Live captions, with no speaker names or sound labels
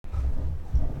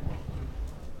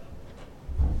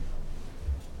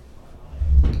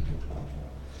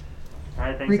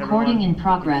right, thanks Recording everyone. in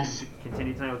progress.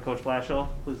 Continue tonight with Coach Blashill.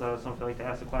 Please let us know if you'd like to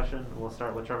ask a question. We'll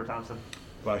start with Trevor Thompson.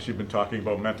 Blash, you've been talking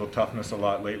about mental toughness a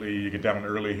lot lately. You get down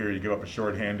early here, you give up a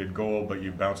short-handed goal, but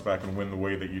you bounce back and win the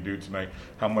way that you do tonight.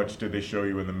 How much did they show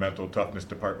you in the mental toughness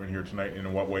department here tonight, and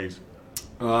in what ways?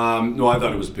 No, I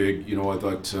thought it was big. I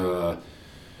thought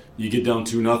you get down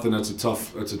 2-0.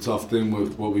 That's a tough thing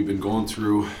with what we've been going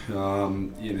through,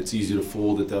 and it's easy to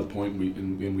fold at that point.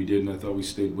 And we did, and I thought we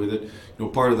stayed with it.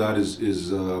 Part of that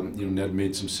is Ned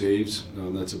made some saves.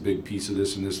 That's a big piece of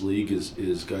this in this league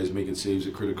is guys making saves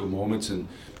at critical moments, and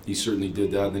he certainly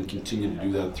did that, and then continued to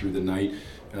do that through the night.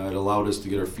 It allowed us to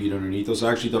get our feet underneath us.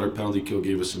 I actually thought our penalty kill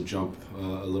gave us some jump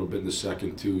a little bit in the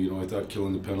second too. I thought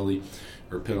killing the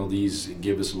penalties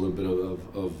gave us a little bit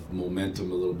of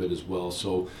momentum a little bit as well.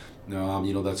 So,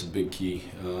 that's a big key.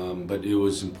 But it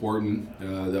was important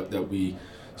that we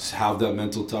have that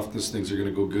mental toughness. Things are going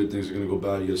to go good, things are going to go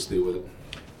bad. You got to stay with it.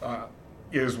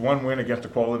 Is one win against a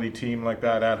quality team like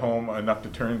that at home enough to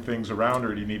turn things around,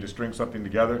 or do you need to string something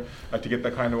together to get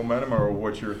that kind of momentum, or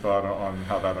what's your thought on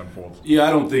how that unfolds? Yeah, I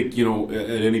don't think,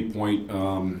 at any point,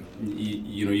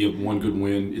 you have one good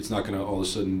win. It's not going to all of a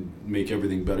sudden make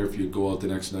everything better if you go out the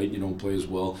next night and you don't play as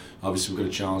well. Obviously, we're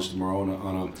going to challenge tomorrow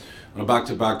on a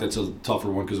back-to-back. That's a tougher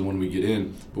one because of when we get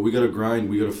in. But we got to grind.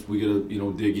 We got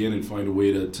to dig in and find a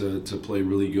way to play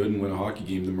really good and win a hockey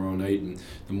game tomorrow night. And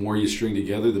the more you string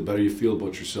together, the better you feel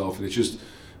about yourself. And it's just,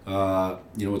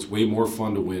 it's way more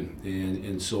fun to win.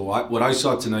 And so what I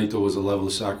saw tonight, though, was a level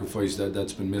of sacrifice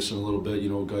that's been missing a little bit.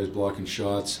 Guys blocking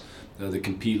shots. The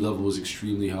compete level was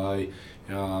extremely high.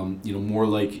 More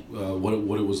like what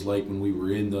it was like when we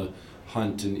were in the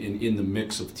hunt and in the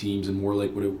mix of teams, and more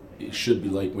like what it should be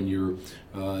like when you're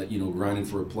grinding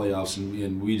for a playoffs,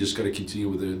 and we just got to continue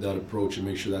with that approach and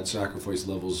make sure that sacrifice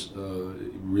level's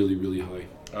really, really high.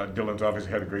 Dylan's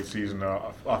obviously had a great season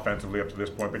offensively up to this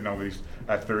point, but now he's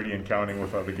at 30 and counting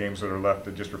with the games that are left.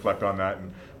 To just reflect on that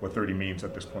and what 30 means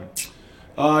at this point.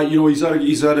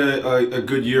 He's had a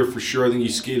good year for sure. I think he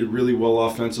skated really well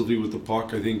offensively with the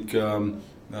puck. I think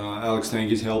Alex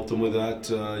Tanguay's helped him with that.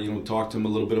 Talked to him a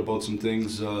little bit about some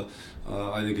things.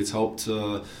 I think it's helped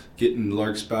getting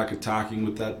Larks back attacking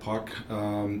with that puck,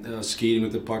 skating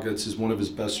with the puck. That's one of his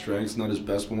best strengths, not his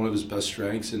best, but one of his best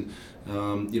strengths. And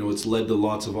it's led to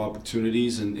lots of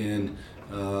opportunities, and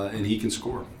he can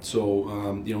score.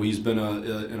 So he's been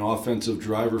an offensive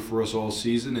driver for us all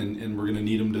season, and we're going to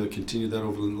need him to continue that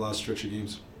over the last stretch of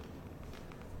games.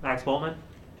 Max Boltman.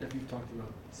 Jeff, you've talked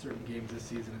about certain games this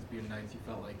season as being nights you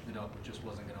felt like Vidal just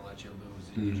wasn't going to let you lose.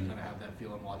 Did you kind of have that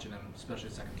feeling watching him, especially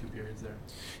the second two periods there?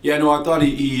 Yeah, no, I thought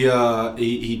he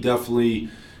definitely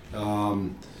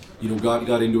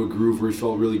got into a groove where he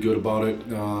felt really good about it.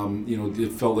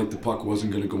 It felt like the puck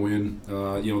wasn't going to go in.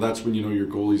 That's when your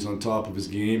goalie's on top of his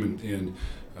game, and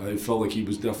it felt like he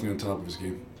was definitely on top of his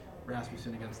game.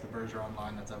 Rasmussen against the Bergeron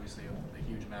line, that's obviously a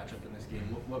huge matchup in this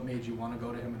game. What made you want to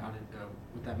go to him, and how did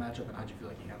with that matchup, and how did you feel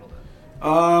like he handled it?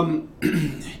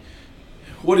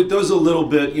 What it does a little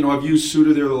bit, I've used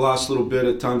Suter there the last little bit.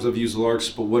 At times I've used Larks,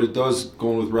 but what it does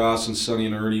going with Ras and Sonny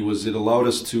and Ernie was it allowed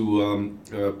us to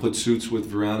put Suits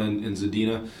with Verana and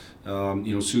Zadina.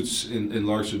 Suits and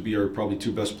Larks would be our probably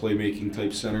two best playmaking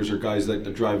type centers, or guys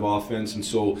that drive offense, and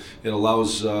so it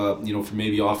allows for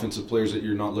maybe offensive players that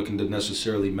you're not looking to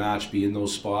necessarily match be in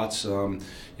those spots.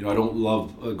 I don't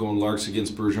love going Larks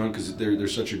against Bergeron because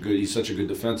he's such a good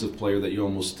defensive player that you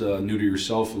almost neuter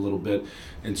yourself a little bit,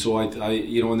 and so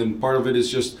and then part of it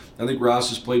is just I think Ras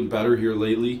has played better here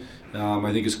lately.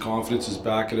 I think his confidence is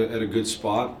back at a good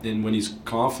spot, and when he's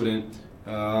confident.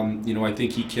 I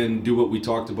think he can do what we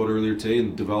talked about earlier today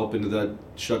and develop into that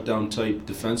shutdown type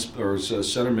defense or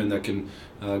centerman that can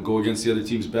go against the other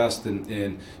team's best.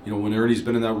 And when Ernie's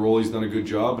been in that role, he's done a good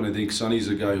job. And I think Sonny's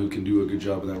a guy who can do a good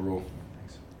job in that role.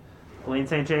 Thanks. Blaine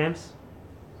St. James.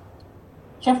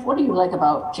 Jeff, what do you like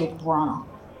about Jake Verana?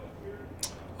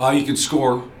 He can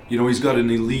score. He's got an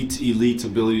elite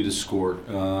ability to score.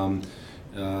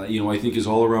 I think his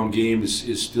all-around game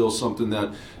is still something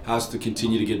that has to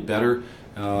continue to get better.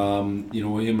 Him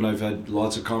and I've had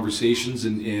lots of conversations,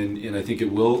 and I think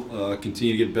it will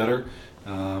continue to get better.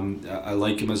 I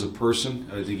like him as a person.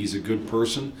 I think he's a good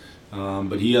person,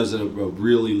 but he has a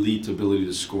real elite ability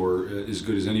to score, as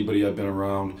good as anybody I've been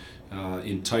around.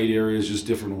 In tight areas, just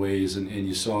different ways, and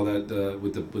you saw that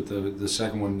with the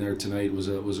second one there tonight was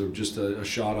just a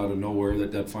shot out of nowhere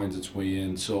that finds its way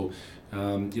in. So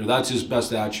that's his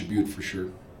best attribute for sure.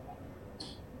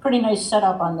 Pretty nice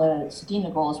setup on the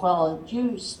Zadina goal as well. Do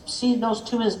you see those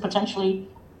two as potentially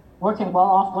working well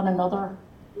off one another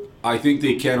I think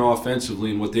they can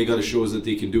offensively, and what they got to show is that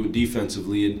they can do it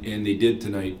defensively, and they did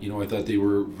tonight. I thought they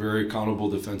were very accountable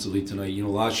defensively tonight.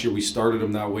 Last year we started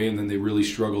them that way, and then they really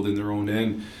struggled in their own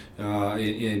end.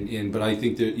 But I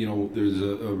think that there's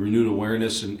a renewed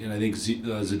awareness, and I think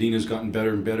Zadina's gotten better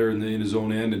and better in his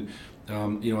own end, and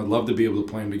I'd love to be able to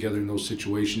play them together in those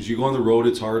situations. You go on the road,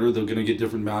 it's harder. They're going to get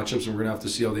different matchups, and we're going to have to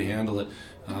see how they handle it.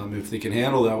 If they can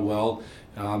handle that well,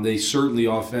 they certainly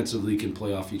offensively can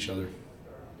play off each other.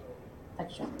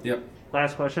 Thanks, Jeff. Yep.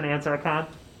 Last question, answer, Con.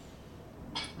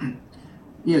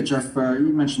 Yeah, Jeff,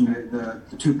 you mentioned the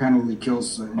two penalty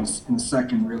kills in the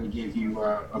second really gave you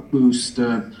a boost.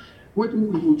 What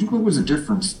was the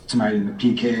difference tonight in the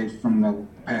PK from the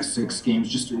past 6 games?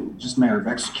 Just a matter of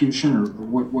execution, or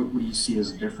what do you see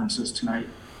as the differences tonight?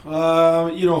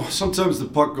 Sometimes the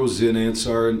puck goes in,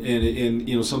 Ansar,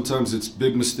 and sometimes it's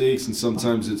big mistakes and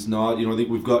sometimes it's not. I think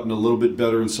we've gotten a little bit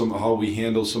better in how we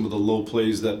handle some of the low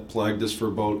plays that plagued us for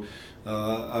about,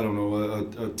 a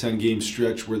 10-game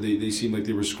stretch where they seemed like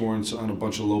they were scoring on a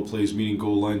bunch of low plays, meaning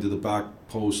goal line to the back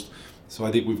post. So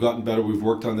I think we've gotten better. We've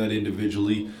worked on that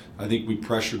individually. I think we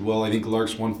pressured well. I think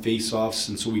Larks won face-offs,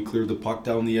 and so we cleared the puck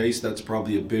down the ice. That's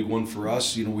probably a big one for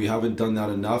us. We haven't done that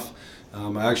enough.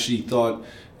 I actually thought,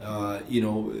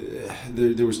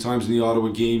 there was times in the Ottawa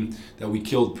game that we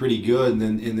killed pretty good,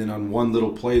 and then on one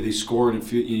little play they score, and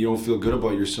you don't feel good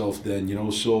about yourself then.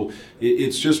 So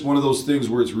it's just one of those things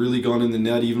where it's really gone in the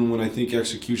net, even when I think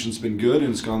execution's been good,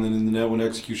 and it's gone in the net when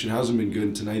execution hasn't been good.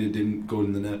 And tonight it didn't go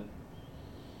in the net.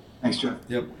 Thanks, Jeff.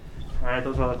 Yep. All right,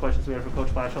 those are all the questions we have for Coach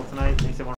Blashill tonight. Thanks, everyone.